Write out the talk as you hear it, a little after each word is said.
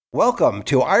Welcome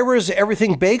to Ira's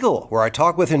Everything Bagel, where I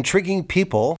talk with intriguing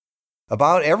people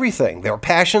about everything, their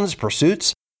passions,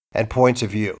 pursuits, and points of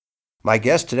view. My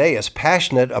guest today is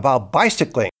passionate about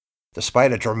bicycling,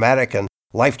 despite a dramatic and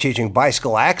life-changing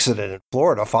bicycle accident in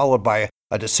Florida, followed by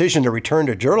a decision to return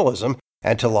to journalism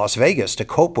and to Las Vegas to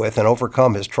cope with and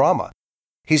overcome his trauma.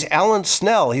 He's Alan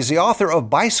Snell. He's the author of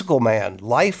Bicycle Man,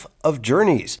 Life of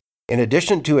Journeys. In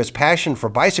addition to his passion for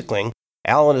bicycling,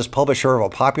 Alan is publisher of a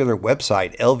popular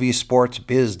website,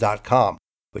 lvsportsbiz.com,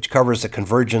 which covers the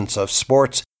convergence of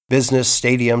sports, business,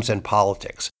 stadiums, and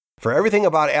politics. For everything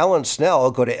about Alan Snell,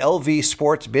 go to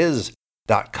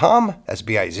lvsportsbiz.com, that's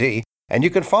B-I-Z, and you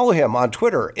can follow him on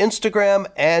Twitter, Instagram,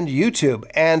 and YouTube.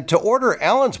 And to order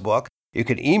Alan's book, you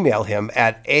can email him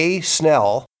at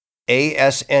asnell,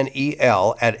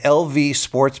 A-S-N-E-L, at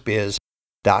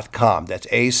lvsportsbiz.com. That's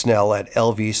asnell at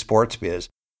lvsportsbiz.com.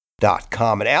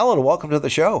 And Alan, welcome to the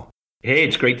show. Hey,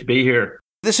 it's great to be here.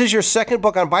 This is your second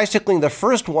book on bicycling. The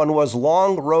first one was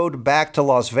Long Road Back to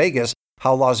Las Vegas,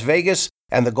 How Las Vegas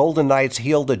and the Golden Knights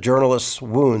Healed a Journalist's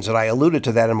Wounds. And I alluded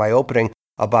to that in my opening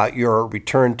about your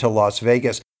return to Las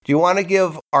Vegas. Do you want to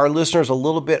give our listeners a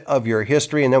little bit of your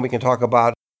history, and then we can talk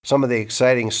about some of the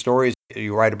exciting stories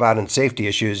you write about and safety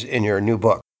issues in your new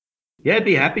book? Yeah, I'd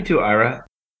be happy to, Ira.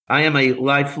 I am a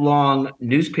lifelong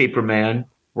newspaper man,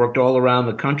 worked all around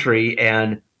the country,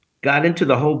 and got into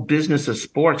the whole business of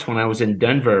sports when I was in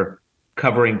Denver,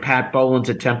 covering Pat Bowlen's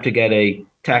attempt to get a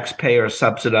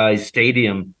taxpayer-subsidized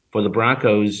stadium for the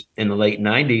Broncos in the late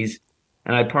 90s.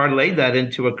 And I parlayed that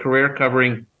into a career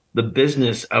covering the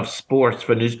business of sports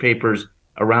for newspapers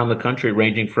around the country,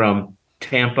 ranging from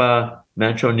Tampa,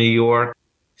 Metro New York,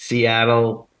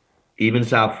 Seattle, even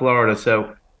South Florida.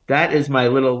 So that is my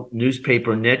little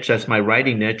newspaper niche. That's my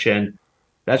writing niche. And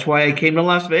that's why I came to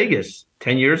Las Vegas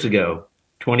 10 years ago,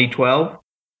 2012.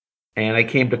 And I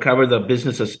came to cover the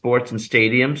business of sports and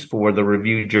stadiums for the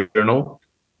Review Journal.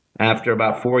 After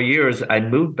about 4 years, I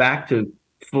moved back to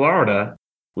Florida,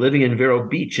 living in Vero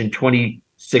Beach in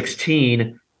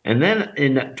 2016. And then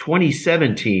in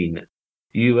 2017,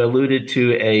 you alluded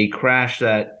to a crash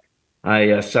that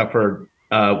I suffered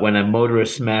when a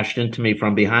motorist smashed into me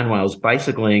from behind while I was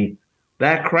bicycling.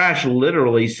 That crash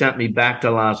literally sent me back to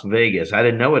Las Vegas. I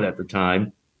didn't know it at the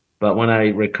time, but when I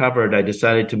recovered, I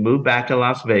decided to move back to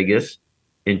Las Vegas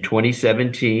in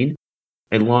 2017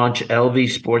 and launch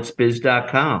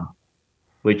lvsportsbiz.com,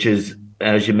 which is,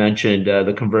 as you mentioned,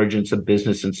 the convergence of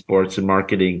business and sports and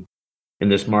marketing in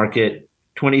this market.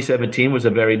 2017 was a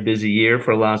very busy year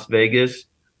for Las Vegas.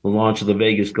 The launch of the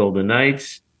Vegas Golden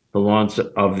Knights, the launch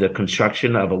of the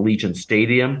construction of Allegiant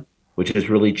Stadium, which has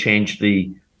really changed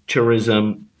the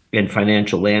tourism and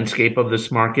financial landscape of this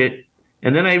market.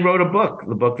 And then I wrote a book,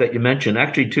 the book that you mentioned,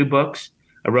 actually two books.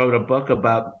 I wrote a book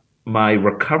about my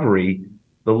recovery.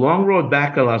 The Long Road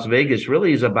Back to Las Vegas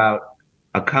really is about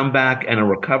a comeback and a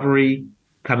recovery,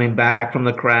 coming back from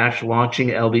the crash, launching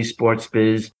LV Sports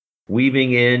Biz,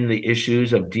 weaving in the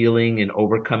issues of dealing and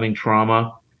overcoming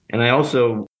trauma. And I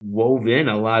also wove in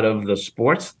a lot of the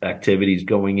sports activities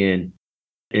going in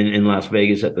Las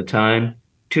Vegas at the time.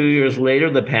 2 years later,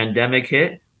 the pandemic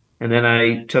hit. And then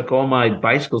I took all my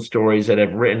bicycle stories that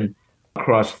I've written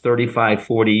across 35,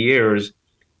 40 years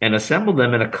and assembled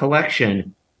them in a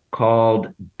collection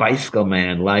called Bicycle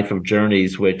Man, Life of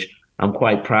Journeys, which I'm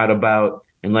quite proud about.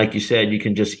 And like you said, you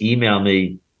can just email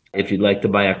me if you'd like to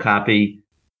buy a copy.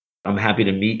 I'm happy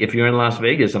to meet. If you're in Las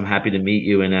Vegas, I'm happy to meet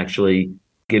you and actually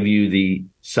give you the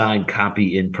signed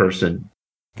copy in person.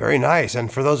 Very nice.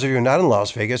 And for those of you not in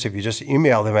Las Vegas, if you just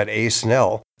email them at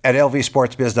asnell at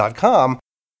lvsportsbiz.com,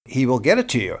 he will get it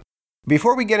to you.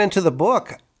 Before we get into the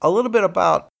book, a little bit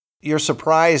about your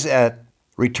surprise at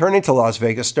returning to Las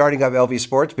Vegas, starting up LV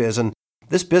Sports Biz. And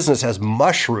this business has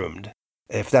mushroomed,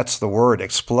 if that's the word,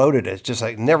 exploded. It just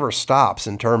never stops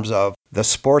in terms of the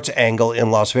sports angle in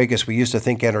Las Vegas. We used to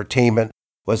think entertainment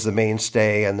was the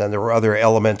mainstay, and then there were other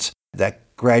elements that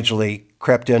gradually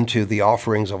crept into the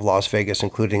offerings of Las Vegas,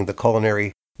 including the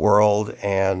culinary world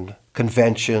and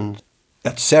conventions,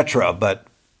 etc. But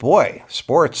boy,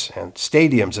 sports and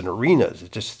stadiums and arenas,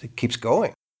 it keeps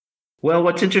going. Well,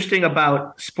 what's interesting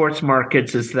about sports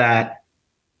markets is that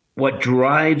what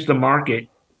drives the market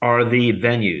are the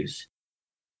venues.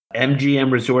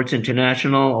 MGM Resorts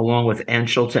International, along with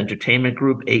Anschutz Entertainment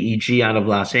Group, AEG, out of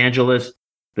Los Angeles,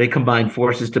 they combined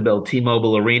forces to build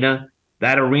T-Mobile Arena.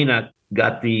 That arena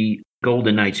got the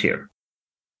Golden Knights here.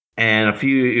 And a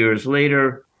few years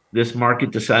later, this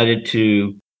market decided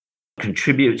to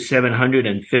contribute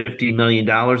 $750 million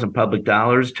in public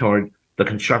dollars toward the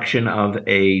construction of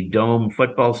a dome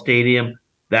football stadium.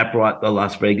 That brought the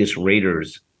Las Vegas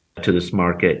Raiders to this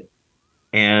market.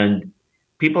 And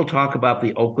people talk about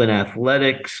the Oakland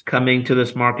Athletics coming to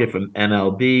this market from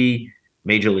MLB,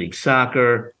 Major League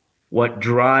Soccer. What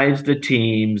drives the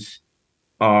teams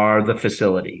are the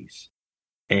facilities.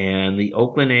 And the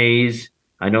Oakland A's,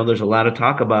 I know there's a lot of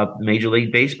talk about Major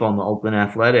League Baseball and the Oakland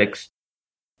Athletics.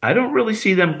 I don't really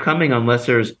see them coming unless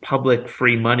there's public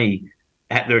free money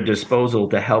at their disposal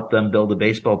to help them build a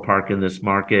baseball park in this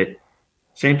market.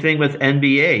 Same thing with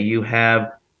NBA. You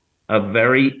have a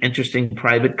very interesting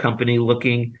private company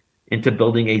looking into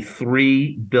building a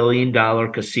 $3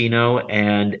 billion casino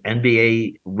and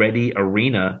NBA ready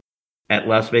arena at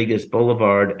Las Vegas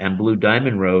Boulevard and Blue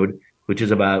Diamond Road, which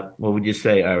is about, what would you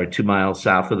say, 2 miles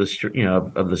south of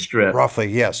the of the strip.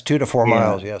 Roughly, yes, 2 to 4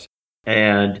 miles, yes.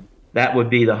 And that would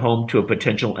be the home to a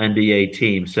potential NBA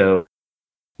team. So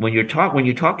when you're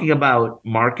talking about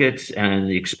markets and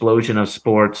the explosion of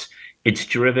sports, it's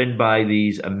driven by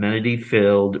these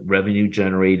amenity-filled,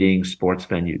 revenue-generating sports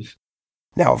venues.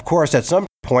 Now, of course, at some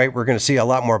point, we're going to see a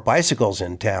lot more bicycles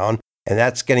in town, and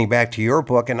that's getting back to your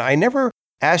book. And I never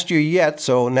asked you yet,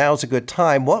 so now's a good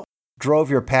time. What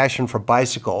drove your passion for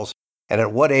bicycles, and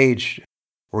at what age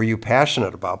were you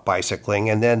passionate about bicycling?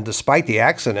 And then, despite the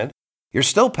accident, you're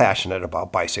still passionate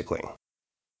about bicycling.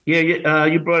 Yeah,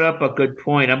 you brought up a good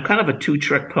point. I'm kind of a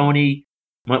two-trick pony.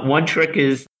 One trick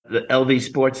is the LV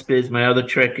Sports Biz. My other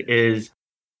trick is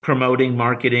promoting,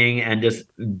 marketing, and just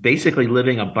basically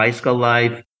living a bicycle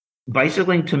life.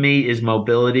 Bicycling to me is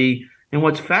mobility. And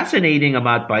what's fascinating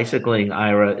about bicycling,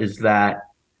 Ira, is that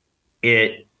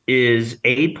it is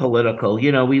apolitical.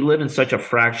 You know, we live in such a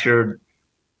fractured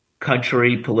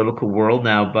country, political world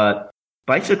now, but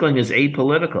bicycling is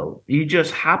apolitical. You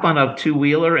just hop on a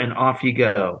two-wheeler and off you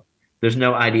go. There's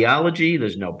no ideology.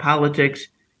 There's no politics.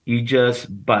 You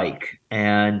just bike.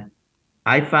 And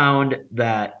I found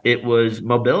that it was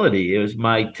mobility. It was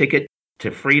my ticket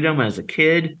to freedom as a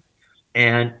kid.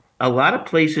 And a lot of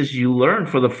places you learn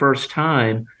for the first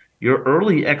time, your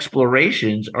early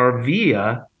explorations are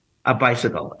via a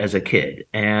bicycle as a kid.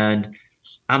 And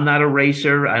I'm not a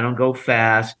racer. I don't go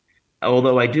fast.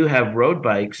 Although I do have road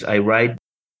bikes. I ride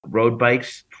road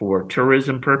bikes for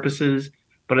tourism purposes,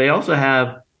 but I also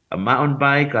have a mountain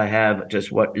bike. I have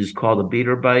just what is called a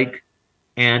beater bike.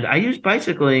 And I use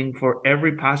bicycling for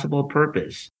every possible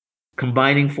purpose.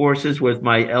 Combining forces with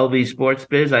my LV Sports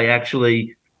Biz, I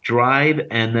actually drive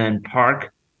and then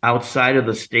park outside of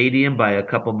the stadium by a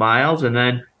couple miles. And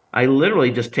then I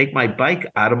literally just take my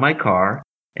bike out of my car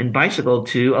and bicycle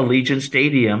to Allegiant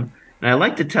Stadium. And I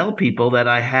like to tell people that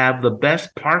I have the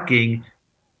best parking,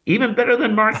 even better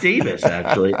than Mark Davis,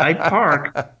 actually. I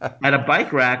park at a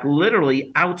bike rack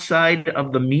literally outside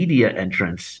of the media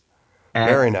entrance at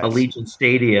Very nice. Allegiant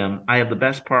Stadium. I have the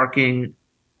best parking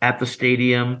at the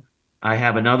stadium. I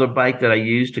have another bike that I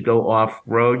use to go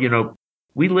off-road. You know,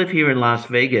 we live here in Las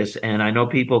Vegas, and I know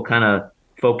people kind of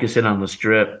focus in on the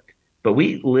Strip, but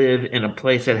we live in a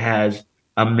place that has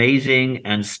amazing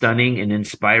and stunning and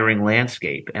inspiring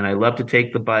landscape. And I love to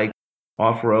take the bike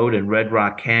off-road in Red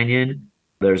Rock Canyon.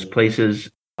 There's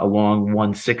places along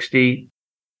 160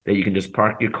 that you can just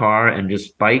park your car and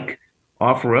just bike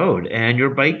off-road. And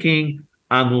you're biking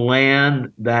on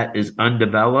land that is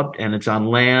undeveloped, and it's on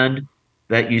land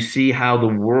that you see how the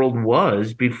world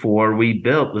was before we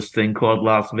built this thing called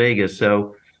Las Vegas.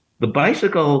 So the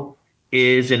bicycle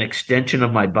is an extension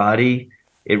of my body.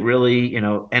 It really, you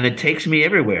know, and it takes me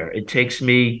everywhere. It takes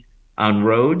me on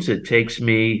roads. It takes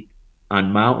me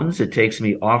on mountains. It takes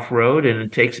me off-road, and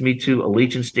it takes me to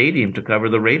Allegiant Stadium to cover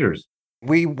the Raiders.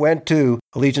 We went to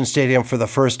Allegiant Stadium for the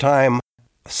first time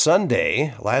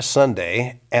last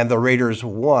Sunday, and the Raiders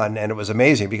won, and it was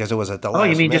amazing because it was at the last minute.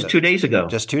 Oh, you mean just 2 days ago?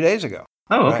 Just 2 days ago.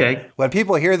 Oh, okay. Right? When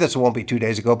people hear this, it won't be 2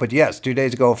 days ago, but yes, 2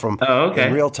 days ago from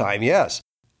in real time, yes.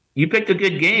 You picked a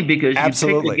good game because you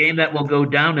picked a game that will go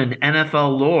down in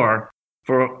NFL lore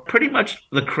for pretty much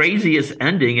the craziest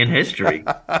ending in history.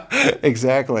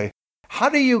 Exactly. How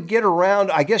do you get around?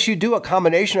 I guess you do a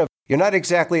combination of, you're not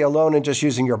exactly alone in just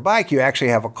using your bike. You actually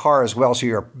have a car as well, so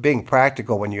you're being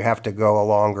practical when you have to go a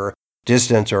longer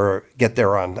distance or get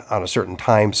there on a certain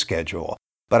time schedule.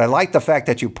 But I like the fact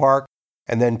that you park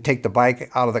and then take the bike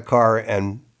out of the car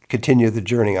and continue the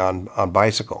journey on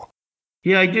bicycle.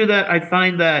 Yeah, I do that. I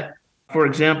find that, for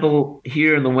example,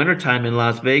 here in the wintertime in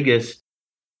Las Vegas,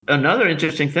 another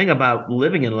interesting thing about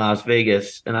living in Las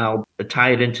Vegas, and I'll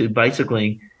tie it into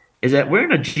bicycling, is that we're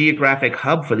in a geographic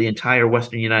hub for the entire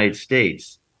Western United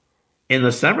States. In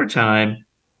the summertime,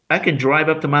 I can drive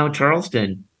up to Mount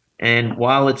Charleston, and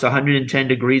while it's 110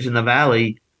 degrees in the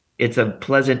valley, it's a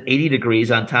pleasant 80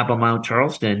 degrees on top of Mount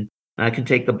Charleston, and I can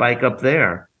take the bike up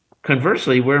there.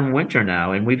 Conversely, we're in winter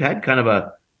now, and we've had kind of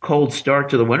a cold start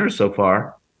to the winter so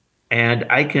far, and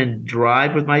I can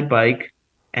drive with my bike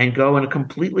and go in a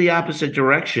completely opposite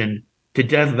direction to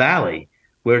Death Valley,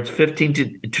 where it's 15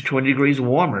 to 20 degrees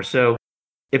warmer. So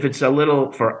if it's a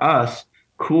little, for us,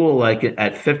 cool, like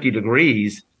at 50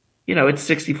 degrees, it's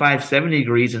 65, 70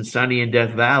 degrees and sunny in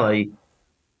Death Valley.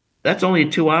 That's only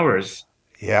 2 hours.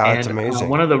 Yeah, it's And amazing.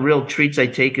 one of the real treats I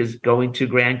take is going to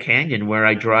Grand Canyon, where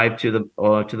I drive to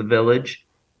the village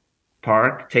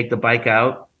park, take the bike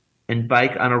out, and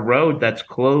bike on a road that's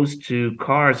closed to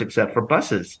cars except for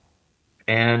buses.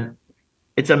 And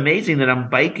it's amazing that I'm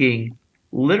biking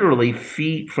literally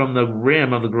feet from the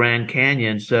rim of the Grand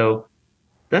Canyon. So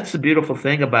that's the beautiful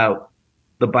thing about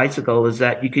the bicycle, is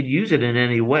that you could use it in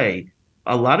any way.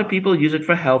 A lot of people use it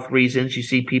for health reasons. You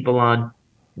see people on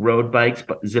road bikes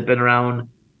zipping around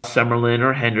Summerlin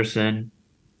or Henderson,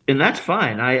 and that's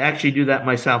fine. I actually do that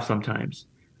myself sometimes.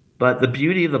 But the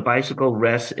beauty of the bicycle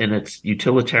rests in its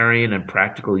utilitarian and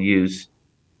practical use,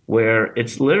 where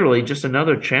it's literally just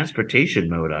another transportation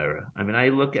mode, Ira. I mean, I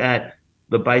look at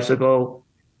the bicycle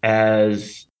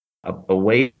as a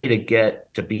way to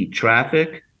get to beat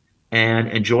traffic and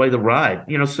enjoy the ride.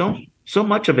 So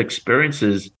much of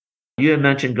experiences. You had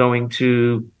mentioned going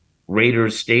to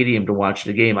Raiders Stadium to watch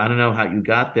the game. I don't know how you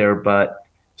got there, but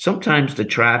sometimes the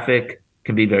traffic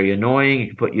can be very annoying. It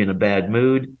can put you in a bad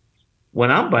mood.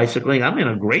 When I'm bicycling, I'm in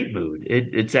a great mood.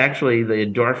 It's actually the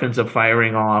endorphins are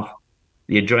firing off,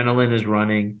 the adrenaline is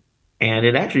running, and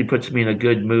it actually puts me in a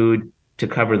good mood to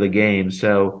cover the game.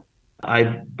 So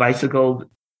I've bicycled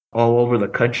all over the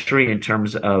country in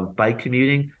terms of bike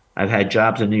commuting. I've had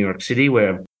jobs in New York City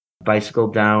where I've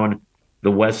bicycled down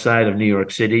the west side of New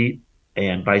York City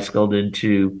and bicycled down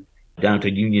to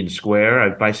Union Square.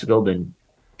 I've bicycled in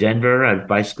Denver. I've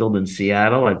bicycled in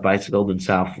Seattle. I've bicycled in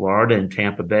South Florida and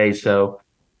Tampa Bay. So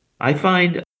I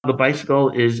find the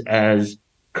bicycle is as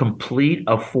complete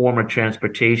a form of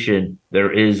transportation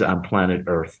there is on planet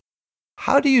Earth.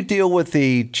 How do you deal with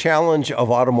the challenge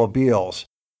of automobiles?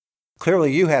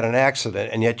 Clearly, you had an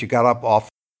accident, and yet you got up off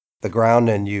the ground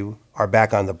and you are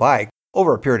back on the bike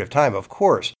over a period of time, of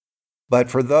course. But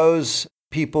for those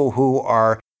people who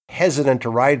are hesitant to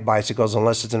ride bicycles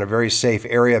unless it's in a very safe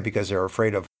area because they're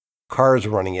afraid of cars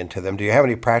running into them, do you have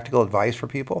any practical advice for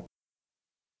people?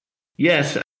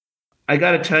 Yes, I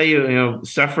got to tell you,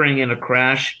 suffering in a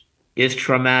crash is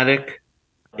traumatic.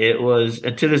 It was,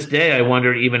 and to this day, I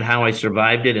wonder even how I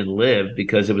survived it and lived,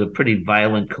 because it was a pretty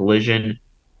violent collision.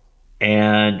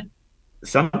 And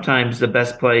sometimes the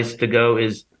best place to go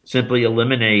is simply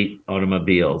eliminate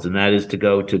automobiles, and that is to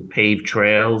go to paved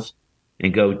trails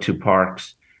and go to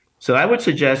parks. So I would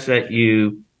suggest that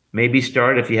you maybe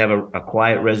start, if you have a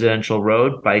quiet residential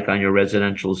road, bike on your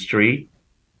residential street,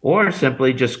 or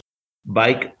simply just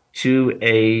bike to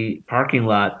a parking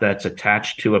lot that's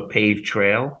attached to a paved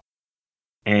trail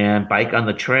and bike on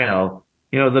the trail.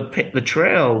 The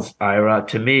trails, Ira,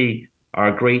 to me, are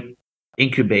a great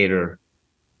incubator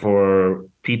for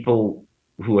people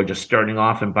who are just starting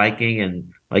off in biking.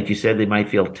 And like you said, they might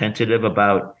feel tentative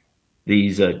about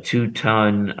these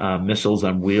 2-ton missiles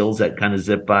on wheels that kind of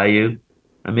zip by you.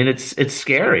 I mean, it's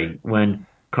scary when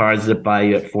cars zip by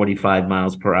you at 45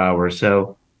 miles per hour.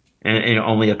 So, and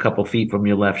only a couple feet from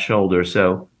your left shoulder.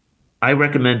 So I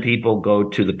recommend people go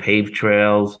to the paved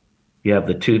trails. You have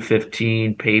the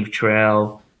 215 paved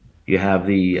trail. You have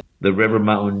the River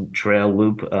Mountain Trail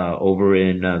Loop over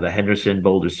in the Henderson,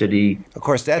 Boulder City Of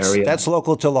course, area. that's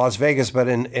local to Las Vegas, but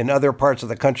in other parts of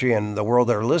the country and the world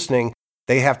that are listening,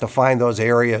 they have to find those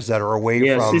areas that are away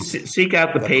Yeah, from seek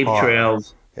out the the paved car.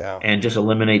 trails Yeah. and just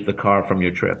eliminate the car from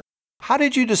your trip. How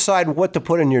did you decide what to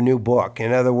put in your new book?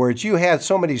 In other words, you had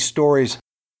so many stories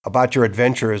about your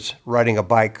adventures riding a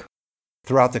bike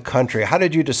throughout the country. How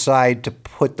did you decide to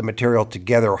put the material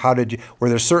together? Were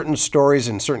there certain stories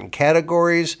in certain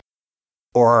categories,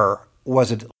 or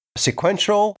was it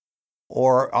sequential?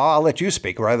 Or I'll let you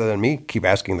speak rather than me keep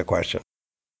asking the question.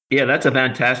 Yeah, that's a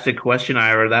fantastic question,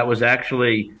 Ira. That was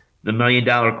actually the $1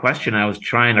 million question I was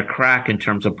trying to crack in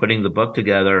terms of putting the book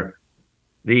together.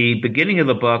 The beginning of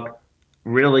the book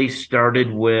really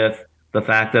started with the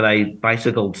fact that I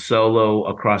bicycled solo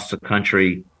across the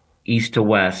country, east to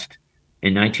west,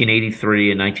 in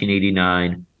 1983 and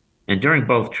 1989. And during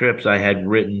both trips, I had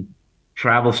written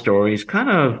travel stories, kind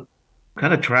of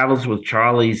travels with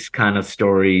Charlie's kind of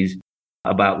stories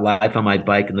about life on my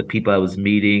bike and the people I was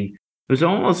meeting. It was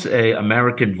almost a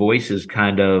American Voices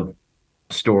kind of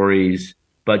stories,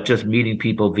 but just meeting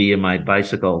people via my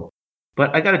bicycle.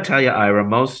 But I got to tell you, Ira,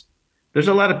 there's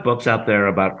a lot of books out there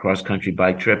about cross country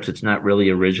bike trips. It's not really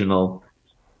original.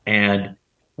 And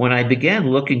when I began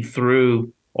looking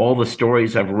through all the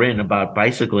stories I've written about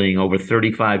bicycling over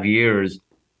 35 years,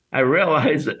 I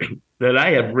realize that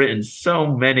I have written so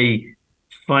many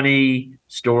funny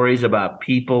stories about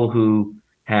people who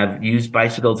have used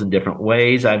bicycles in different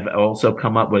ways. I've also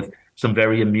come up with some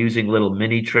very amusing little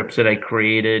mini trips that I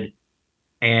created.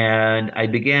 And I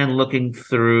began looking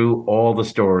through all the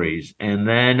stories. And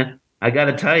then I got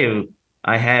to tell you,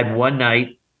 I had one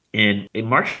night in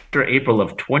March or April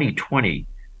of 2020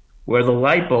 where the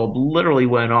light bulb literally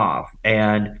went off.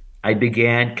 And I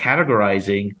began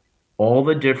categorizing all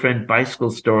the different bicycle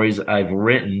stories I've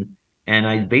written. And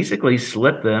I basically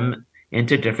slipped them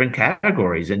into different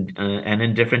categories and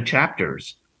in different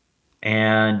chapters.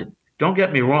 And don't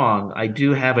get me wrong, I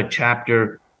do have a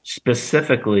chapter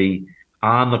specifically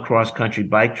on the cross country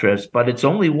bike trips, but it's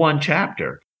only one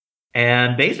chapter.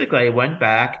 And basically, I went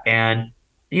back and,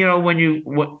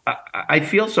 I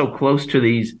feel so close to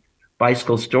these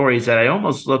bicycle stories that I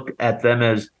almost look at them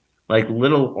as like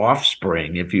little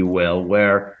offspring, if you will,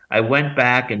 where I went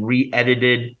back and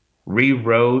re-edited,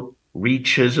 rewrote,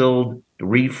 re-chiseled,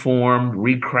 reformed,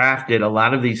 recrafted a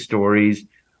lot of these stories.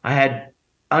 I had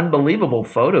unbelievable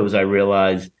photos, I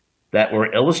realized, that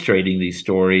were illustrating these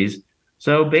stories.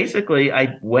 So basically,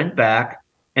 I went back.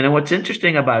 And what's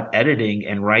interesting about editing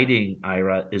and writing,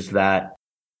 Ira, is that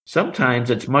sometimes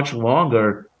it's much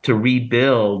longer to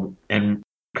rebuild and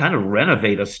kind of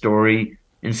renovate a story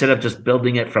instead of just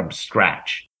building it from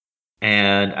scratch.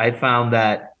 And I found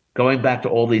that going back to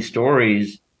all these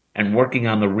stories and working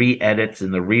on the re-edits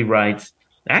and the rewrites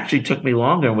actually took me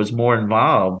longer and was more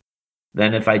involved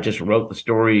than if I just wrote the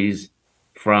stories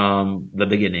from the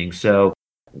beginning. So,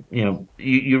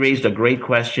 you raised a great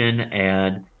question,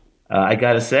 and I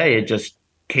got to say, it just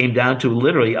came down to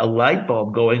literally a light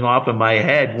bulb going off in my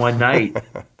head one night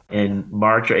in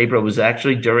March or April. It was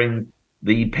actually during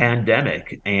the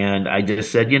pandemic. And I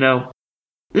just said,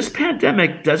 this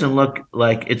pandemic doesn't look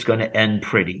like it's going to end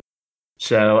pretty.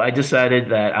 So I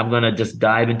decided that I'm going to just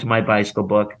dive into my bicycle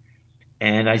book.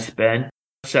 And I spent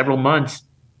several months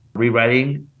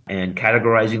rewriting and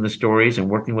categorizing the stories and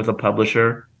working with a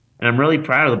publisher. And I'm really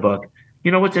proud of the book.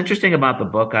 What's interesting about the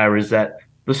book, Ira, is that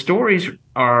the stories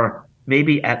are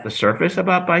maybe at the surface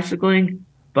about bicycling,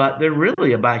 but they're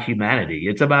really about humanity.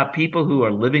 It's about people who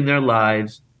are living their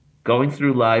lives, going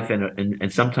through life in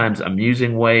sometimes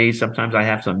amusing ways. Sometimes I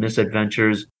have some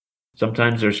misadventures.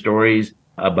 Sometimes there's stories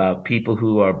about people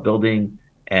who are building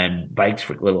and bikes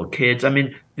for little kids. I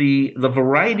mean, the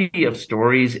variety of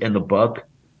stories in the book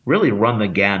really run the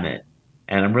gamut.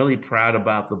 And I'm really proud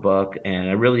about the book. And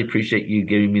I really appreciate you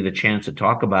giving me the chance to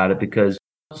talk about it, because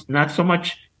it's not so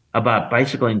much about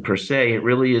bicycling per se. It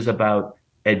really is about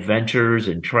adventures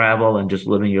and travel and just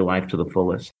living your life to the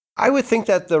fullest. I would think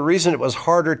that the reason it was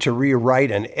harder to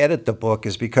rewrite and edit the book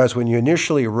is because when you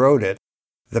initially wrote it,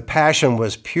 the passion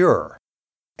was pure.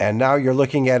 And now you're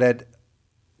looking at it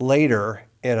later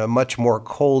in a much more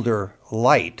colder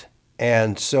light.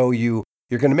 And so you're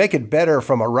going to make it better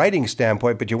from a writing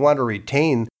standpoint, but you want to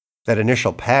retain that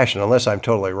initial passion, unless I'm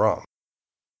totally wrong.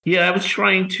 Yeah, I was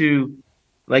trying to,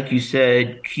 like you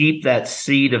said, keep that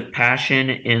seed of passion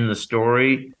in the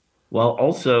story while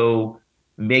also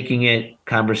making it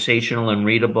conversational and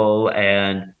readable,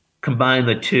 and combine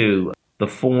the two, the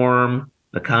form,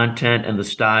 the content, and the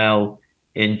style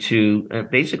into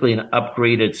basically an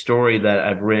upgraded story that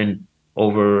I've written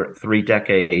over 3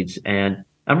 decades. And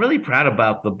I'm really proud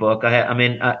about the book.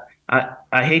 I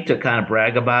hate to kind of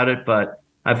brag about it, but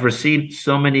I've received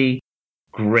so many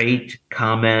great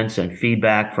comments and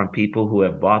feedback from people who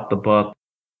have bought the book.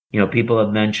 People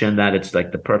have mentioned that it's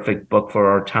like the perfect book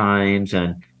for our times,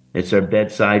 and it's their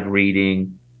bedside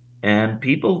reading. And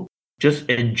people just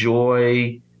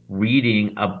enjoy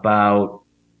reading about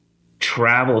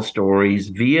travel stories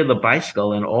via the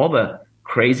bicycle and all the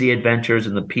crazy adventures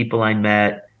and the people I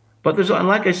met. But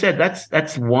like I said,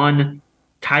 that's one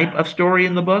type of story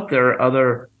in the book. There are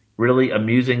other really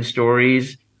amusing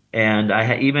stories. And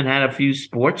I even had a few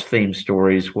sports themed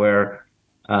stories where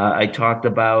I talked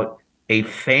about a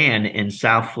fan in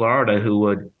South Florida who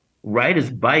would ride his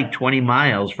bike 20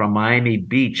 miles from Miami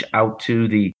Beach out to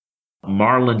the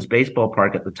Marlins baseball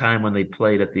park at the time when they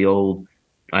played at the old,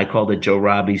 I called it Joe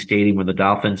Robbie Stadium, where the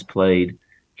Dolphins played.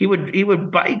 He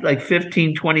would bike like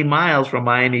 15, 20 miles from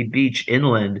Miami Beach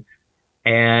inland.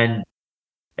 And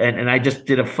I just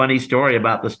did a funny story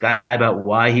about this guy, about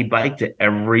why he biked to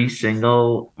every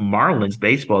single Marlins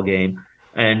baseball game.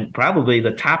 And probably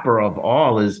the topper of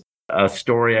all is a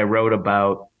story I wrote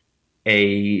about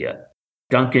a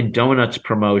Dunkin' Donuts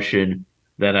promotion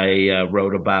that I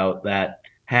wrote about, that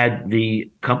had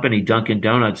the company Dunkin'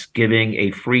 Donuts giving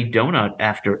a free donut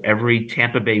after every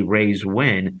Tampa Bay Rays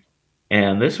win.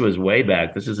 And this was way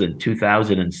back. This is in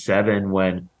 2007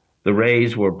 when the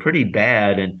Rays were pretty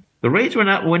bad. And the Rays were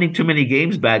not winning too many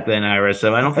games back then, Ira.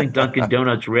 So I don't think Dunkin'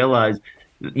 Donuts realized,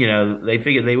 they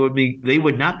figured they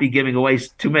would not be giving away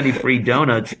too many free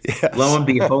donuts. Yes. Lo and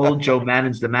behold, Joe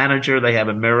Maddon's the manager. They have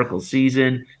a miracle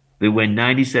season. They win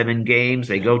 97 games.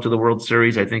 They go to the World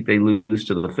Series. I think they lose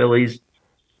to the Phillies.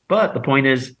 But the point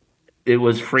is, it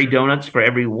was free donuts for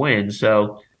every win.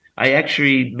 So I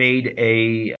actually made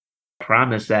a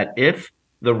promise that if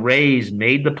the Rays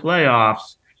made the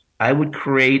playoffs, I would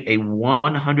create a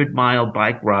 100-mile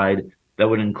bike ride that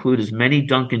would include as many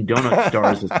Dunkin' Donut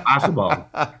stars as possible.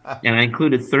 And I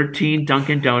included 13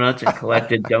 Dunkin' Donuts and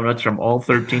collected donuts from all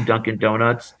 13 Dunkin'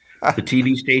 Donuts. The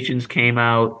TV stations came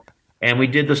out, and we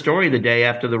did the story the day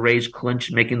after the Rays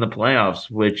clinched making the playoffs,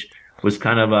 which was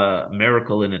kind of a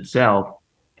miracle in itself.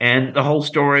 And the whole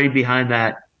story behind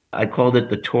that, I called it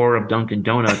the Tour of Dunkin'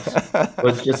 Donuts,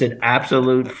 was just an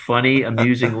absolute funny,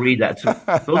 amusing read. Those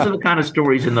are the kind of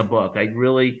stories in the book. I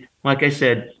really, like I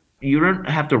said, you don't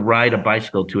have to ride a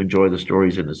bicycle to enjoy the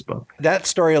stories in this book. That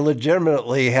story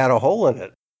legitimately had a hole in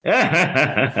it.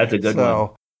 That's a good one.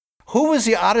 Who was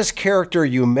the oddest character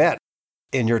you met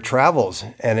in your travels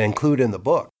and include in the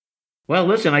book? Well,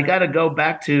 listen, I got to go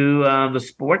back to the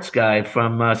sports guy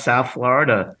from South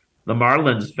Florida, the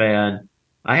Marlins fan.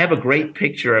 I have a great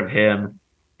picture of him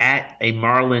at a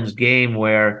Marlins game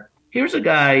where here's a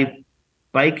guy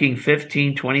biking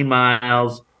 15, 20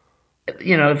 miles.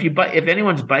 If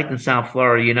anyone's biked in South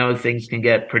Florida, things can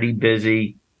get pretty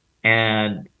busy.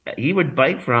 And he would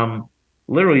bike from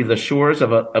literally the shores of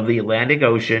the Atlantic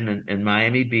Ocean in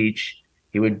Miami Beach.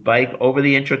 He would bike over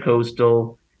the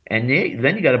Intracoastal, and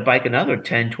then you got to bike another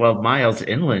 10, 12 miles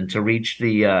inland to reach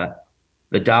the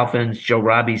Dolphins Joe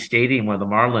Robbie Stadium, where the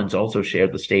Marlins also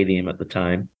shared the stadium at the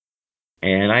time.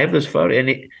 And I have this photo,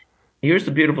 and here's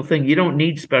the beautiful thing. You don't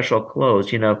need special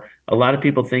clothes. A lot of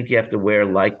people think you have to wear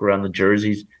Lycra on the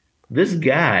jerseys. This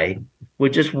guy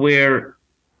would just wear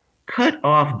cut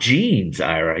off jeans,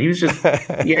 Ira.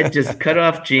 He had just cut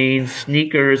off jeans,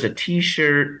 sneakers, a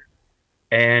t-shirt,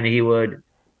 and he would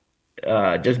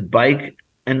just bike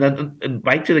and then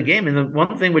bike to the game. And the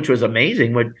one thing which was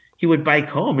amazing he would bike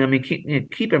home. I mean,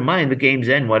 keep in mind the game's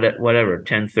end, whatever,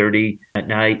 10:30 at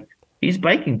night. He's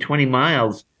biking 20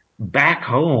 miles back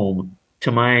home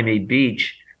to Miami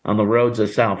Beach on the roads of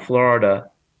South Florida.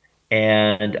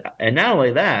 And not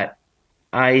only that,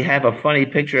 I have a funny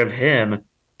picture of him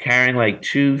carrying like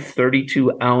two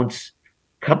 32-ounce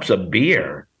cups of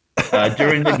beer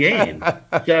during the game.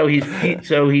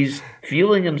 So he's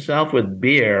fueling himself with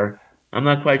beer. I'm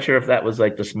not quite sure if that was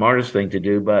like the smartest thing to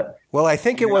do, but well, I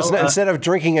think it was instead of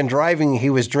drinking and driving, he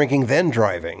was drinking then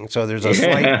driving. So there's a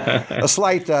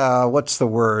slight what's the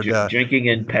word? Drinking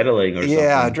and pedaling or something.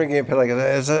 Yeah, drinking and pedaling.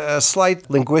 There's a slight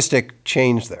linguistic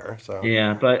change there. So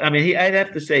yeah, but I mean, I'd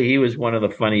have to say he was one of the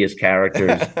funniest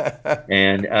characters,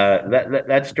 and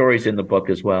that story's in the book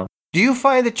as well. Do you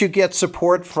find that you get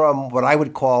support from what I'm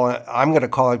going to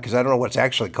call it because I don't know what's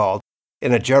actually called,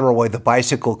 in a general way, the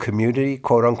bicycle community,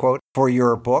 quote unquote, for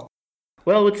your book?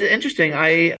 Well, it's interesting.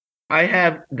 I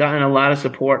have gotten a lot of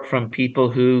support from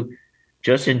people who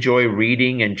just enjoy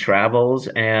reading and travels,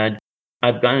 and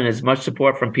I've gotten as much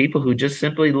support from people who just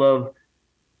simply love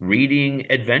reading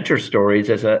adventure stories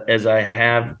as I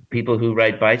have people who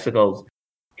ride bicycles.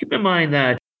 Keep in mind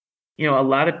that, a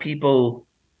lot of people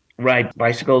ride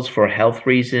bicycles for health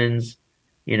reasons,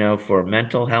 for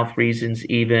mental health reasons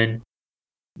even.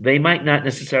 They might not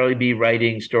necessarily be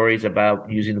writing stories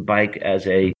about using the bike as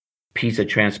a piece of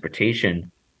transportation.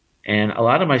 And a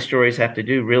lot of my stories have to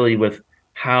do really with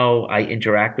how I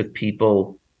interact with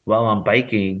people while I'm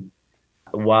biking,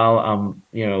 while I'm,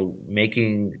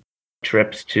 making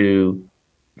trips to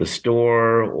the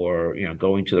store or,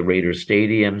 going to the Raiders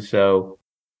Stadium. So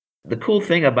the cool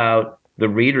thing about the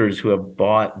readers who have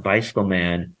bought Bicycle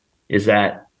Man is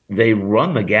that they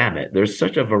run the gamut. There's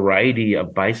such a variety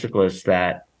of bicyclists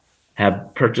that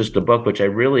have purchased the book, which I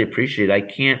really appreciate. I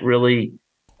can't really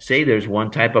say there's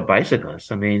one type of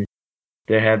bicyclist. I mean,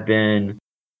 there have been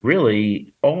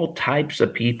really all types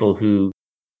of people who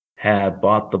have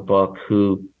bought the book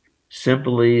who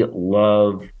simply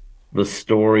love the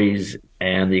stories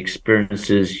and the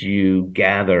experiences you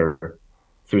gather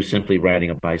through simply riding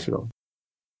a bicycle.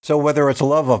 So whether it's a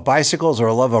love of bicycles or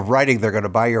a love of writing, they're going to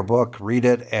buy your book, read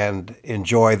it, and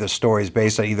enjoy the stories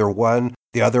based on either one,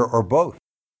 the other, or both.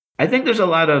 I think there's a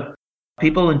lot of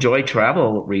people enjoy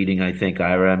travel reading, I think,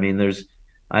 Ira. I mean, there's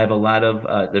a lot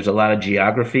of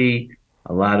geography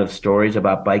a lot of stories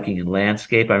about biking and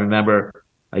landscape. I remember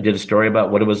I did a story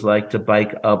about what it was like to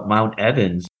bike up Mount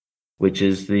Evans, which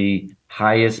is the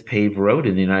highest paved road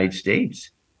in the United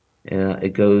States.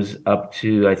 It goes up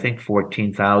to, I think,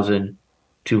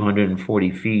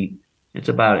 14,240 feet. It's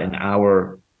about an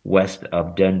hour west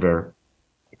of Denver.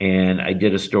 And I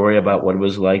did a story about what it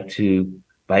was like to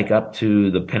bike up to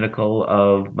the pinnacle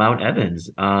of Mount Evans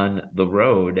on the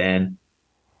road and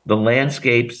the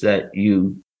landscapes that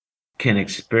you can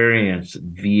experience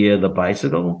via the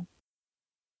bicycle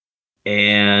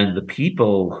and the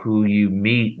people who you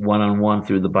meet one on one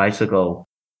through the bicycle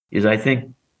is, I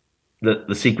think,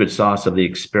 the secret sauce of the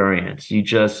experience. You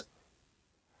just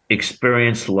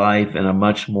experience life in a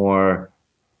much more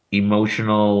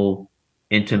emotional,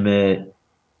 intimate,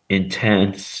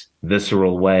 intense,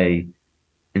 visceral way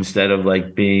instead of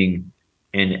like being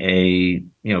in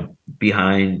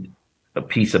behind a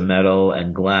piece of metal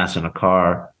and glass in a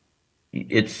car.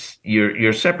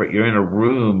 You're separate. You're in a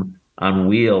room on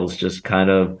wheels, just kind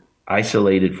of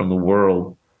isolated from the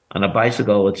world. On a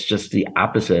bicycle, it's just the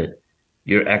opposite.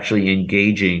 You're actually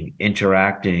engaging,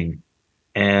 interacting,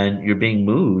 and you're being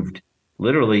moved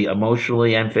literally,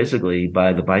 emotionally, and physically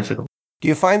by the bicycle. Do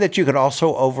you find that you can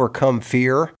also overcome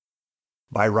fear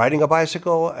by riding a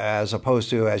bicycle as opposed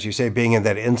to, as you say, being in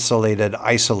that insulated,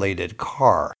 isolated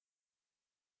car?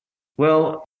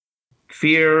 Well,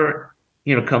 fear,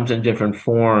 comes in different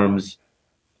forms.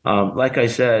 Like I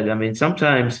said, I mean,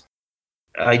 sometimes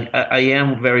I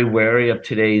am very wary of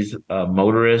today's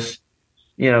motorists.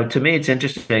 To me, it's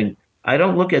interesting. I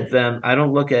don't look at them. I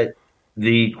don't look at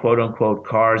the quote unquote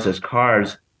cars as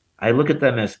cars. I look at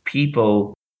them as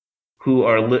people who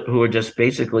are just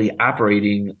basically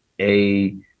operating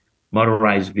a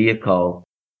motorized vehicle.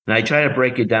 And I try to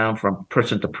break it down from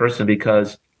person to person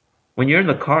because when you're in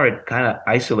the car, it kind of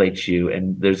isolates you,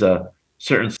 and there's a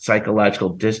certain psychological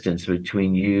distance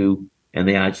between you and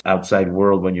the outside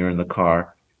world when you're in the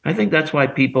car. I think that's why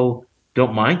people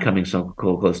don't mind coming so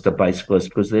close to bicyclists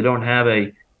because they don't have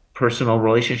a personal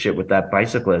relationship with that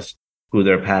bicyclist who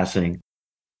they're passing.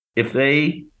 If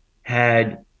they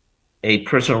had a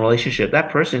personal relationship, that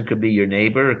person could be your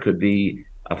neighbor, it could be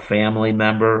a family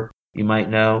member you might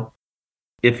know.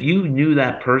 If you knew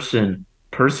that person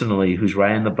personally who's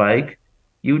riding the bike,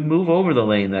 you would move over the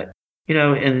lane that,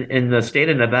 in the state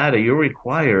of Nevada, you're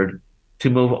required to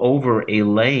move over a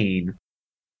lane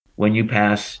when you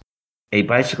pass a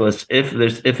bicyclist. If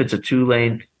it's a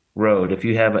 2-lane road,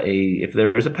 if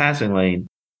there is a passing lane,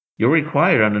 you're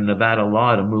required under Nevada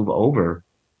law to move over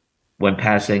when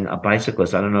passing a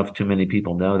bicyclist. I don't know if too many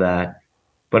people know that,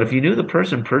 but if you knew the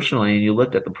person personally and you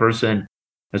looked at the person,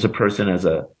 as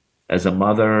a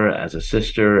mother, as a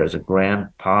sister, as a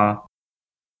grandpa,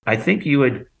 I think you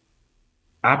would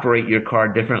operate your car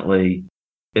differently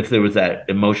if there was that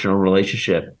emotional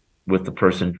relationship with the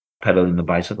person pedaling the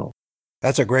bicycle.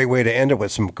 That's a great way to end it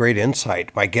with some great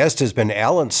insight. My guest has been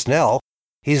Alan Snell.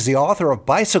 He's the author of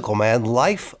Bicycle Man,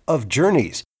 Life of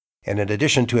Journeys. And in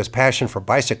addition to his passion for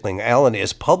bicycling, Alan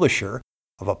is publisher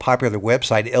of a popular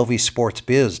website,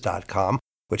 lvsportsbiz.com,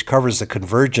 which covers the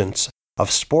convergence of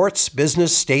sports,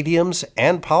 business, stadiums,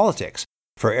 and politics.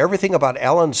 For everything about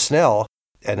Alan Snell,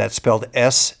 and that's spelled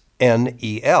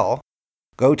S-N-E-L,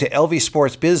 go to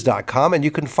lvsportsbiz.com, and you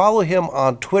can follow him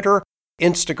on Twitter,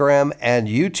 Instagram, and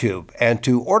YouTube. And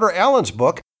to order Alan's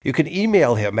book, you can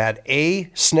email him at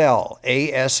asnell,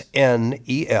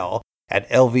 A-S-N-E-L, at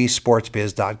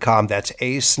lvsportsbiz.com. That's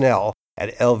asnell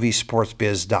at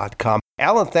lvsportsbiz.com.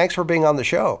 Alan, thanks for being on the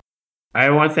show. I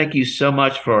want to thank you so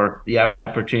much for the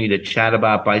opportunity to chat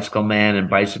about Bicycle Man and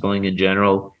bicycling in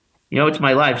general. It's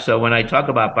my life. So when I talk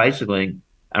about bicycling,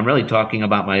 I'm really talking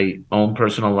about my own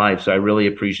personal life. So I really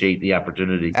appreciate the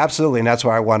opportunity. Absolutely. And that's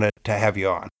why I wanted to have you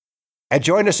on. And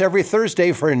join us every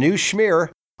Thursday for a new schmear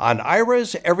on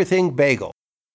Ira's Everything Bagel.